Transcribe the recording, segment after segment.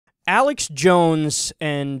Alex Jones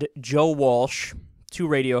and Joe Walsh, two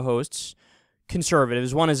radio hosts,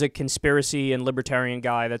 conservatives. One is a conspiracy and libertarian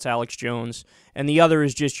guy, that's Alex Jones, and the other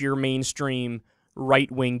is just your mainstream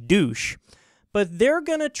right-wing douche. But they're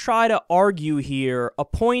going to try to argue here a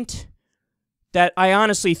point that I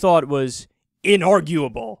honestly thought was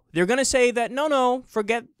inarguable. They're going to say that, no,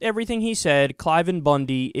 forget everything he said. Cliven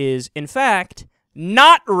Bundy is, in fact,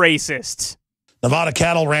 not racist. Nevada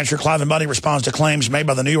cattle rancher Cliven Bundy responds to claims made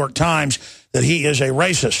by the New York Times that he is a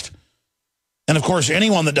racist. And, of course,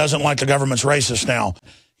 anyone that doesn't like the government's racist now.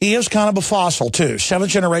 He is kind of a fossil, too. Seventh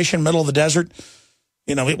generation, middle of the desert.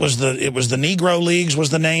 You know, it was the Negro Leagues was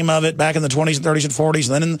the name of it back in the 20s and 30s and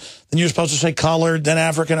 40s. And then you're supposed to say colored, then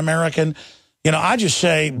African-American. You know, I just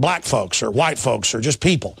say black folks or white folks or just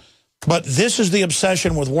people. But this is the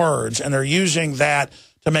obsession with words, and they're using that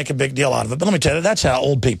to make a big deal out of it. But let me tell you, that's how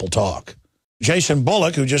old people talk. Jason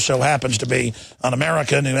Bullock, who just so happens to be an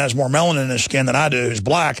American who has more melanin in his skin than I do, who's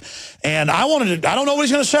black. And I don't know what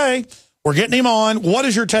he's going to say. We're getting him on. What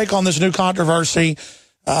is your take on this new controversy?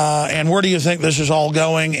 And where do you think this is all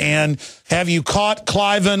going? And have you caught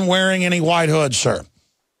Cliven wearing any white hoods, sir?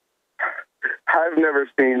 I've never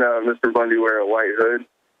seen Mr. Bundy wear a white hood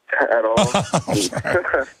at all.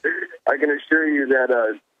 I can assure you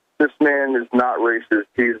that this man is not racist.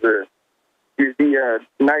 He's the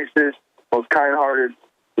nicest, most kind-hearted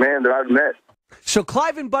man that I've met. So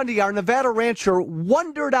Cliven Bundy, our Nevada rancher,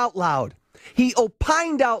 wondered out loud. He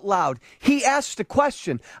opined out loud. He asked a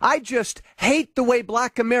question. I just hate the way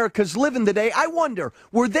black America's living today. I wonder,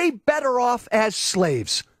 were they better off as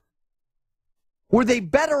slaves? Were they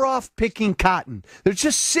better off picking cotton? They're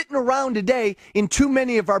just sitting around today in too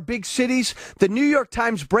many of our big cities. The New York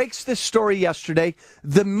Times breaks this story yesterday.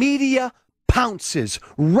 The media pounces.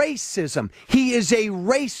 Racism. He is a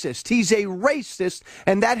racist. He's a racist,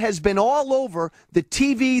 and that has been all over the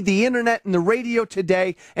TV, the internet, and the radio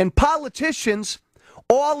today. And politicians,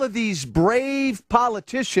 all of these brave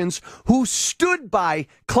politicians who stood by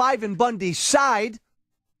Cliven Bundy's side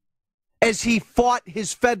as he fought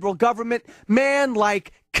his federal government, man,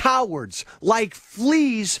 like cowards, like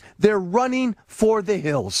fleas, they're running for the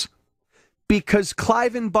hills. Because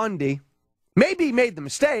Cliven Bundy maybe made the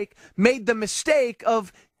mistake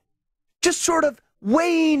of just sort of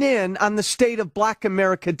weighing in on the state of black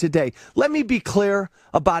America today. Let me be clear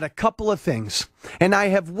about a couple of things, and I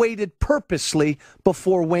have waited purposely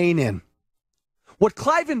before weighing in. What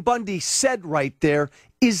Cliven Bundy said right there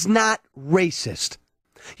is not racist.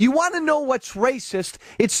 You want to know what's racist?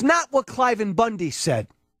 It's not what Cliven Bundy said.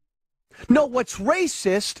 No, what's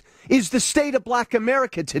racist is the state of black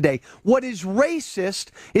America today. What is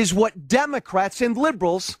racist is what Democrats and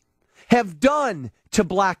liberals have done to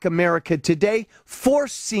black America today,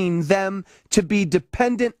 forcing them to be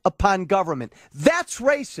dependent upon government. That's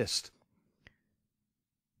racist.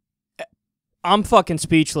 I'm fucking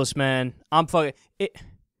speechless, man.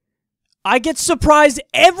 I get surprised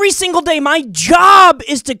every single day. My job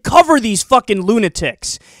is to cover these fucking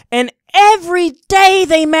lunatics. And every day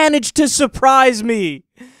they manage to surprise me.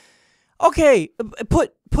 Okay,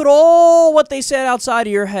 put all what they said outside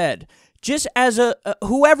of your head. Just as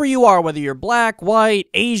whoever you are, whether you're black, white,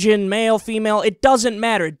 Asian, male, female, it doesn't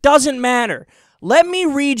matter. It doesn't matter. Let me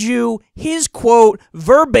read you his quote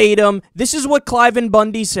verbatim. This is what Cliven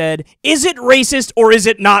Bundy said. Is it racist or is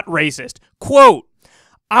it not racist? Quote,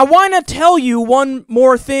 I want to tell you one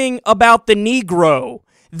more thing about the Negro.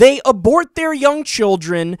 They abort their young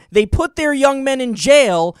children, they put their young men in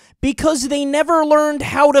jail because they never learned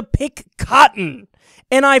how to pick cotton.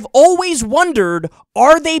 And I've always wondered,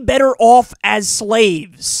 are they better off as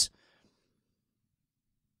slaves?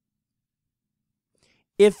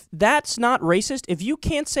 If that's not racist, if you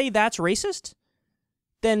can't say that's racist,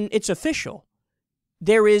 then it's official.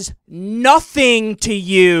 There is nothing to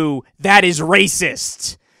you that is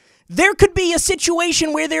racist. There could be a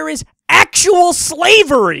situation where there is actual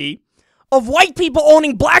slavery of white people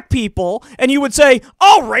owning black people, and you would say,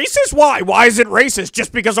 oh, racist? Why? Why is it racist?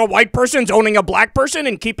 Just because a white person's owning a black person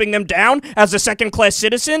and keeping them down as a second-class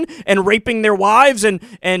citizen and raping their wives and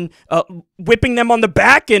whipping them on the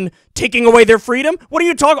back and taking away their freedom? What are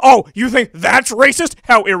you talking? Oh, you think that's racist?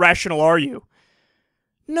 How irrational are you?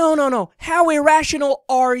 No. How irrational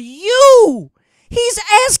are you? He's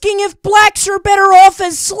asking if blacks are better off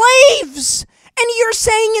as slaves, and you're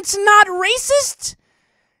saying it's not racist?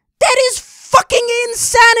 That is fucking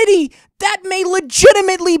insanity! That may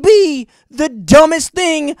legitimately be the dumbest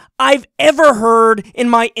thing I've ever heard in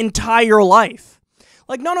my entire life.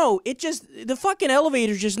 Like, no, the fucking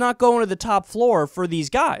elevator's just not going to the top floor for these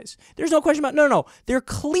guys. There's no question about, no. They're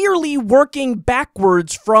clearly working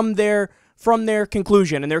backwards from their from their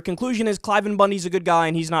conclusion, and their conclusion is Cliven Bundy's a good guy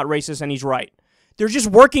and he's not racist and he's right. They're just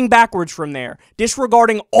working backwards from there,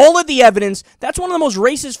 disregarding all of the evidence. That's one of the most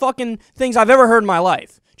racist fucking things I've ever heard in my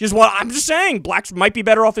life. I'm just saying, blacks might be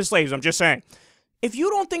better off as slaves. I'm just saying. If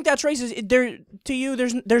you don't think that's racist, to you,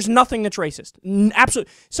 there's nothing that's racist.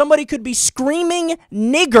 Absolutely. Somebody could be screaming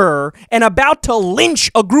nigger and about to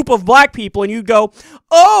lynch a group of black people, and you go,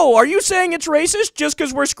 oh, are you saying it's racist just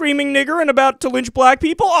because we're screaming nigger and about to lynch black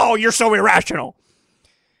people? Oh, you're so irrational.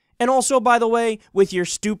 And also, by the way, with your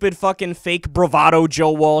stupid fucking fake bravado,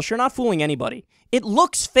 Joe Walsh, you're not fooling anybody. It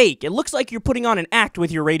looks fake. It looks like you're putting on an act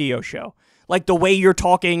with your radio show. Like the way you're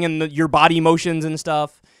talking and your body motions and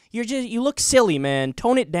stuff. You look silly, man.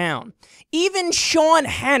 Tone it down. Even Sean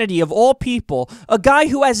Hannity, of all people, a guy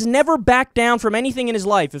who has never backed down from anything in his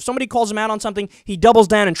life. If somebody calls him out on something, he doubles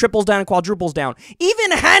down and triples down and quadruples down.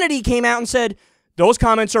 Even Hannity came out and said, those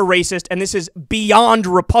comments are racist and this is beyond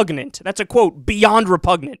repugnant. That's a quote, beyond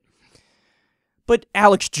repugnant. But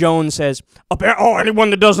Alex Jones says, anyone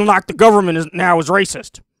that doesn't like the government is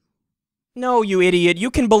racist. No, you idiot. You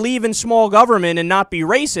can believe in small government and not be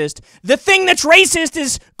racist. The thing that's racist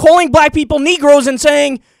is calling black people Negroes and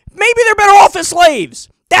saying, maybe they're better off as slaves.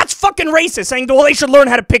 That's fucking racist, saying, well, they should learn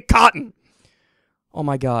how to pick cotton. Oh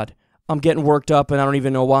my God. I'm getting worked up and I don't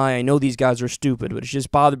even know why. I know these guys are stupid, but it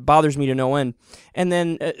just bothers me to no end. And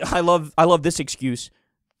then I love this excuse.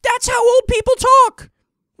 That's how old people talk.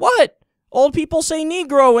 What? Old people say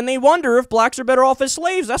Negro and they wonder if blacks are better off as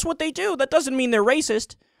slaves. That's what they do. That doesn't mean they're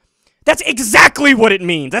racist. That's exactly what it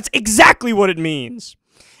means. That's exactly what it means.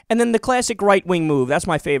 And then the classic right-wing move. That's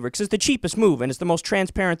my favorite because it's the cheapest move and it's the most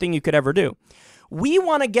transparent thing you could ever do. We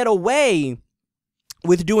want to get away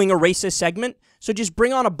with doing a racist segment, so just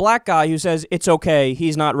bring on a black guy who says, it's okay,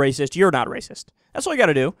 he's not racist, you're not racist. That's all you got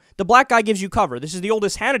to do. The black guy gives you cover. This is the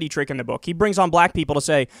oldest Hannity trick in the book. He brings on black people to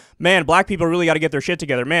say, man, black people really got to get their shit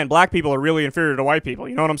together. Man, black people are really inferior to white people.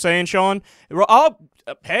 You know what I'm saying, Sean? Oh,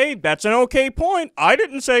 hey, that's an okay point. I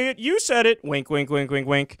didn't say it. You said it. Wink, wink, wink, wink,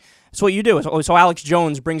 wink. That's what you do. So Alex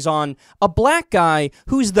Jones brings on a black guy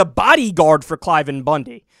who's the bodyguard for Cliven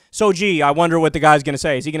Bundy. So, gee, I wonder what the guy's going to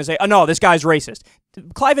say. Is he going to say, oh, no, this guy's racist?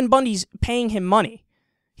 Cliven Bundy's paying him money.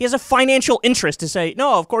 He has a financial interest to say,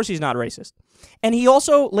 no, of course he's not racist. And he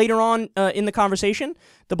also, later on in the conversation,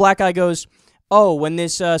 the black guy goes, oh, when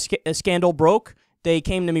this scandal broke, they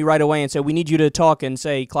came to me right away and said, we need you to talk and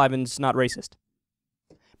say Cliven's not racist.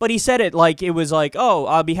 But he said it like it was like, oh,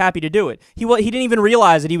 I'll be happy to do it. He didn't even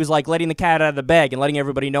realize that he was like letting the cat out of the bag and letting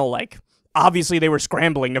everybody know, like, obviously they were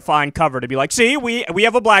scrambling to find cover to be like, see, we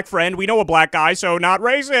have a black friend, we know a black guy, so not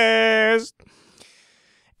racist.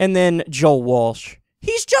 And then Joe Walsh.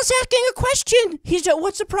 He's just asking a question.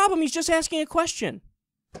 What's the problem? He's just asking a question.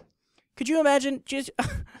 Could you imagine?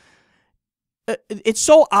 It's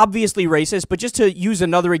so obviously racist, but just to use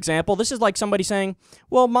another example, this is like somebody saying,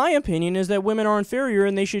 well, my opinion is that women are inferior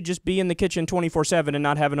and they should just be in the kitchen 24/7 and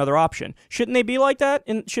not have another option. Shouldn't they be like that?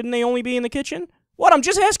 And shouldn't they only be in the kitchen? What? I'm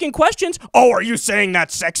just asking questions. Oh, are you saying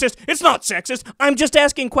that's sexist? It's not sexist. I'm just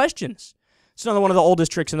asking questions. It's another one of the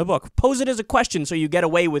oldest tricks in the book. Pose it as a question so you get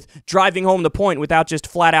away with driving home the point without just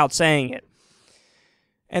flat out saying it.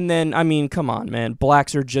 And then, I mean, come on, man.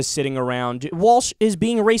 Blacks are just sitting around. Walsh is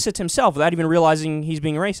being racist himself without even realizing he's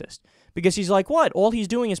being racist. Because he's like, what? All he's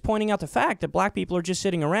doing is pointing out the fact that black people are just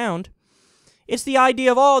sitting around. It's the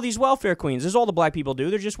idea of, oh, these welfare queens. This is all the black people do.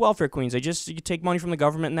 They're just welfare queens. You take money from the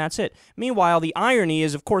government and that's it. Meanwhile, the irony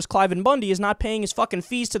is, of course, Cliven Bundy is not paying his fucking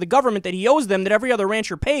fees to the government that he owes them that every other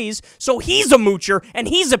rancher pays, so he's a moocher and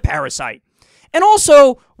he's a parasite. And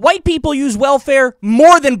also, white people use welfare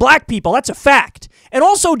more than black people. That's a fact. And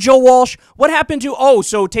also, Joe Walsh, what happened to,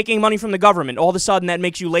 so taking money from the government, all of a sudden that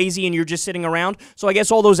makes you lazy and you're just sitting around? So I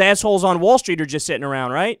guess all those assholes on Wall Street are just sitting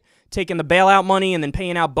around, right? Taking the bailout money and then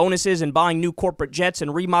paying out bonuses and buying new corporate jets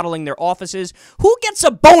and remodeling their offices. Who gets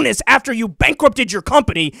a bonus after you bankrupted your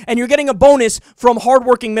company and you're getting a bonus from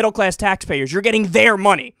hardworking middle-class taxpayers? You're getting their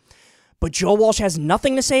money. But Joe Walsh has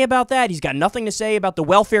nothing to say about that. He's got nothing to say about the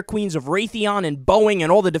welfare queens of Raytheon and Boeing and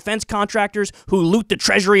all the defense contractors who loot the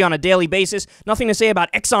treasury on a daily basis. Nothing to say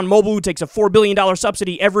about ExxonMobil, who takes a $4 billion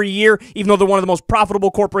subsidy every year, even though they're one of the most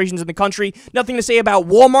profitable corporations in the country. Nothing to say about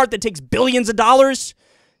Walmart that takes billions of dollars.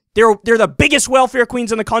 They're the biggest welfare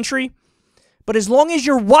queens in the country. But as long as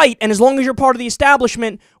you're white and as long as you're part of the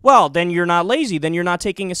establishment, well, then you're not lazy. Then you're not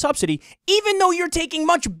taking a subsidy, even though you're taking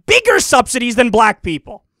much bigger subsidies than black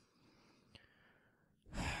people.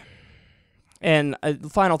 And the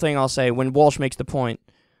final thing I'll say, when Walsh makes the point,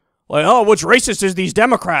 like, oh, what's racist is these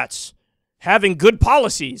Democrats. having good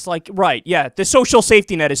policies. Like, right, yeah, the social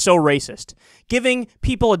safety net is so racist. Giving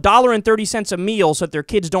people $1.30 a meal so that their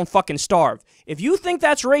kids don't fucking starve. If you think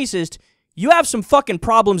that's racist, you have some fucking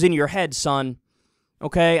problems in your head, son.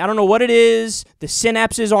 Okay, I don't know what it is, the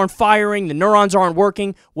synapses aren't firing, the neurons aren't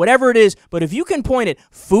working, whatever it is, but if you can point at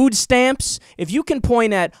food stamps, if you can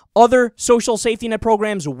point at other social safety net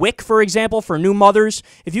programs, WIC, for example, for new mothers,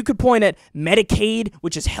 if you could point at Medicaid,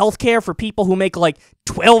 which is health care for people who make like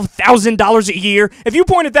 $12,000 a year, if you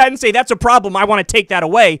point at that and say, that's a problem, I want to take that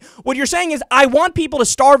away, what you're saying is, I want people to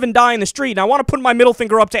starve and die in the street, and I want to put my middle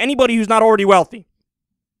finger up to anybody who's not already wealthy.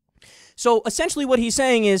 So essentially what he's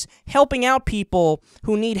saying is helping out people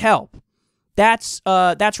who need help. That's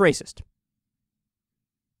racist.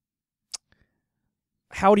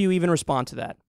 How do you even respond to that?